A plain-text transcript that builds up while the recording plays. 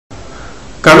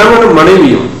கணவனும்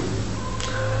மனைவியும்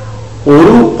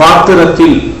ஒரு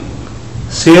பாத்திரத்தில்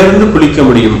சேர்ந்து குளிக்க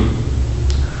முடியும்.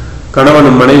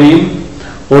 கணவனும் மனைவியும்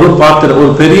ஒரு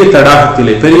பெரிய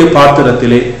தடாகத்திலே, பெரிய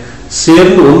பாத்திரத்திலே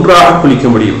சேர்ந்து ஒன்றாக குளிக்க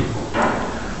முடியும்.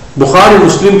 புகாரி,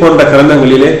 முஸ்லிம் போன்ற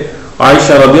கிரந்தங்களிலே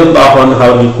ஆயிஷா ரலியல்லாஹு அன்ஹா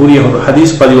அவர்கள் கூறிய ஒரு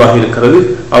ஹதீஸ் பதிவாகி இருக்கிறது.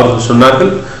 அவர்கள்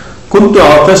சொன்னார்கள், குந்து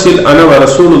அஃதஸில் அன வ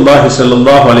ரசூலுல்லாஹி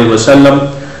ஸல்லல்லாஹு அலைஹி வஸல்லம்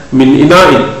மின்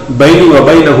இனாஇன் பைனி வ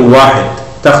பைனஹு வாஹித்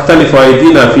தக்தலிஃபு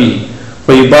ஐதீனா ஃபீஹி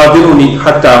ஃபயுபாதிருனி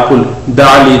ஹத்தா அகுல்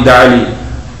தஅலி தஅலி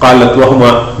قالت وهما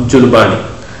ஜுல்பானி.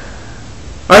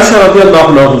 ஆயிஷா ரலியல்லாஹு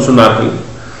அன்ஹா அவர்கள் சொன்னார்கள்,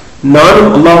 நானும்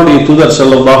அல்லாஹ்வுடைய தூதர்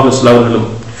ஸல்லல்லாஹு அலைஹி வஸல்லம் அவர்களும்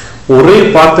ஒரே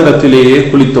பாத்திரத்திலேயே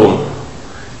குளித்தோம்.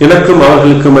 எனக்கும்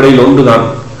அவர்களுக்கும் இடையில் ஒன்றுதான்.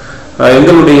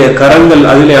 எங்களுடைய கரங்கள்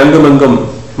அதிலே அங்கமங்கம்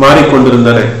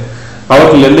மாறிக்கொண்டிருந்தன.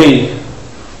 அவர்கள் என்னை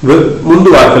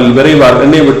முந்துவார்கள், விரைவார்கள்,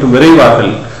 என்னை விட்டு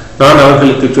விரைவார்கள். நான்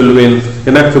அவர்களுக்கு சொல்லுவேன்,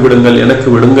 எனக்கு விடுங்கள், எனக்கு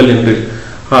விடுங்கள் என்று.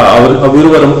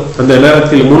 அவ்விருவரும் அந்த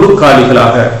நேரத்தில்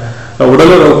முழுக்காலிகளாக,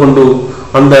 உடலுறவு கொண்டு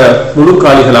அந்த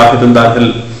முழுக்காலிகளாக இருந்தார்கள்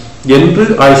என்று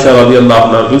ஆயிஷா ரலியல்லாஹு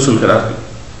அன்ஹா அவர்கள் சொல்கிறார்கள்.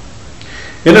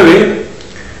 எனவே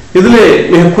இதிலே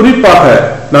மிக குறிப்பாக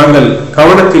நாங்கள்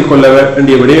கவனத்தில் கொள்ள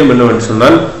வேண்டிய விடயம் என்னவென்று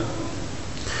சொன்னால்,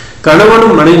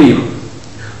 கணவனும் மனைவியும்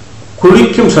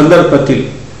குளிக்கும் சந்தர்ப்பத்தில்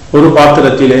ஒரு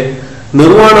பாத்திரத்திலே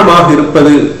நிர்வாணமாக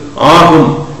இருப்பது ஆகும்.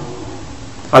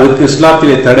 அதுக்கு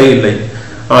இஸ்லாத்திலே தடை இல்லை.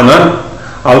 ஆனால்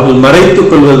அவர்கள் மறைத்துக்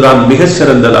கொள்வதுதான் மிக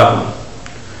சிறந்ததாகும்.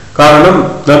 காரணம்,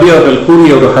 நபி அவர்கள்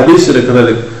கூறிய ஒரு ஹதீஸ்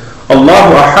இருக்கிறது,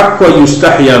 அல்லாஹு அஹக்கு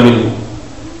யுஸ்தஹியா மின்ஹு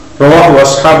ரவாஹு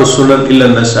அஸ்ஹாபு சுனன் இல்ல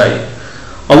நஸாயி.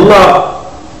 அல்லாஹ்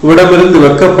விடமிருந்து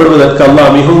வெட்கப்படுவதற்கு அல்லாஹ்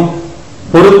மிகவும்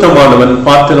பொருத்தமானவன்,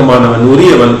 பாத்திரமானவன்,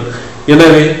 உரியவன்.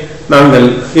 எனவே நாங்கள்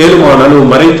ஏழுமான அளவு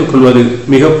மறைத்துக் கொள்வது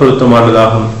மிக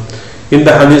பொருத்தமானதாகும். இந்த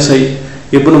ஹதீஸை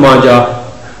இப்னு மாஜா,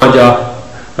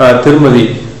 திருமதி,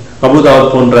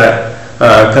 அபூதாவுத் போன்ற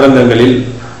கிரந்தங்களில்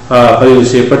பதிவு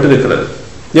செய்யப்பட்டிருக்கிறது.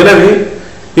 எனவே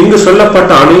இங்கு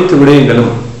சொல்லப்பட்ட அனைத்து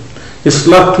விடயங்களும்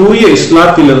தூய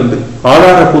இஸ்லாத்திலிருந்து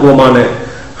ஆதாரபூர்வமான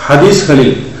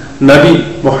ஹதீஸ்களில் நபி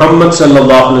முஹம்மது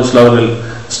ஸல்லல்லாஹு அலைஹி வஸல்லம் அவர்கள்,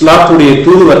 இஸ்லாத்துடைய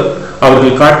தூதுவர்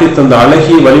அவர்கள் காட்டி தந்த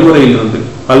அழகிய வழிமுறையிலிருந்து,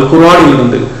 அல்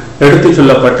குர்ஆனிலிருந்து எடுத்து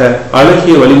சொல்லப்பட்ட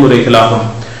அழகிய வழிமுறைகளாகும்.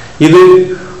 இது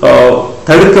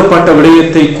தடுக்கப்பட்ட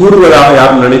விடயத்தை கூறுவதாக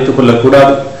யாரும் நினைத்துக்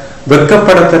கொள்ளக்கூடாது,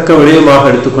 வெட்கப்படத்தக்க விடயமாக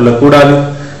எடுத்துக்கொள்ளக்கூடாது.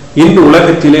 இன்று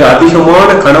உலகத்திலே அதிகமான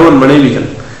கணவன் மனைவிகள்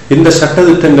இந்த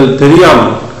சட்டத்திட்டங்கள்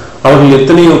தெரியாமல் அவர்கள்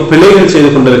எத்தனையோ பிழைகள் செய்து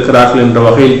கொண்டிருக்கிறார்கள் என்ற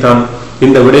வகையில் தான்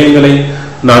இந்த விடயங்களை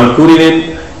நான் கூறினேன்.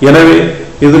 எனவே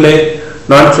இதிலே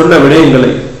நான் சொன்ன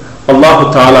விடயங்களை அல்லாஹு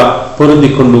தஆலா பொருந்தி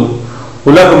கொண்டு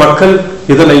உலக மக்கள்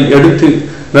இதனை எடுத்து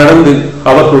நடந்து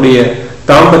அவர்களுடைய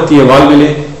தாம்பத்திய வாழ்விலே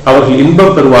அவர்கள்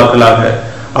இன்பம் பெறுவார்களாக.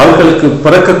 அவர்களுக்கு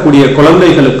பிறக்கக்கூடிய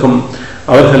குழந்தைகளுக்கும்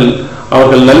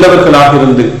அவர்கள் நல்லவர்களாக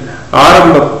இருந்து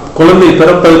ஆரம்ப குழந்தை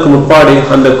பிறப்பதற்கு முற்பாடு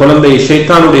அந்த குழந்தையை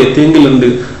ஷைத்தானுடைய தீங்கிலிருந்து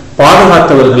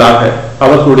பாதுகாத்தவர்களாக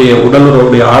அவர்களுடைய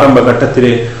உடலுறவுடைய ஆரம்ப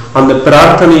கட்டத்திலே அந்த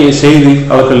பிரார்த்தனையை செய்து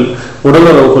அவர்கள்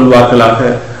உடலுறவு கொள்வார்களாக.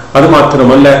 அது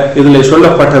மாத்திரமல்ல, இதில்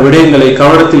சொல்லப்பட்ட விடயங்களை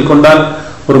கவனத்தில் கொண்டால்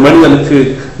ஒரு மனிதனுக்கு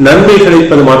நன்மை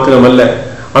கிடைப்பது மாத்திரமல்ல,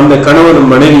 அந்த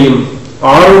கணவனும் மனைவியும்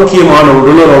ஆரோக்கியமான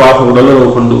உடலுறவு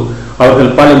கொண்டு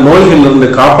அவர்கள் பல நோய்களிலிருந்து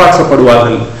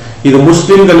காப்பாற்றப்படுவார்கள். இது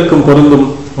முஸ்லிம்களுக்கும் பொருந்தும்,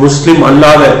 முஸ்லிம்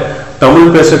அல்லாத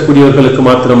தமிழ் பேசக்கூடியவர்களுக்கு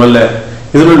மாத்திரமல்ல,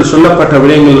 இதனுள் சொல்லப்பட்ட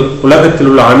விடயங்கள் உலகத்தில்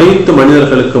உள்ள அனைத்து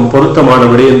மனிதர்களுக்கும் பொருத்தமான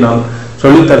விடயம் தான்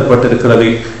சொல்லித்தரப்பட்டிருக்கிறது.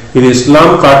 இது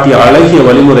இஸ்லாம் காட்டிய அழகிய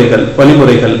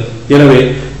வழிமுறைகள். எனவே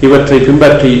இவற்றை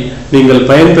பின்பற்றி நீங்கள்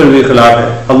பயன்பெறுவீர்களாக.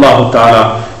 அல்லாஹு தஆலா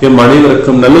எம்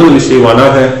அனைவருக்கும் நல்லுதவி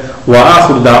செய்வானாக.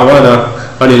 வஆஹிரு தஅவானா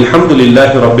அனில்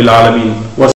ஹம்துலில்லாஹி ரப்பில் ஆலமீன்.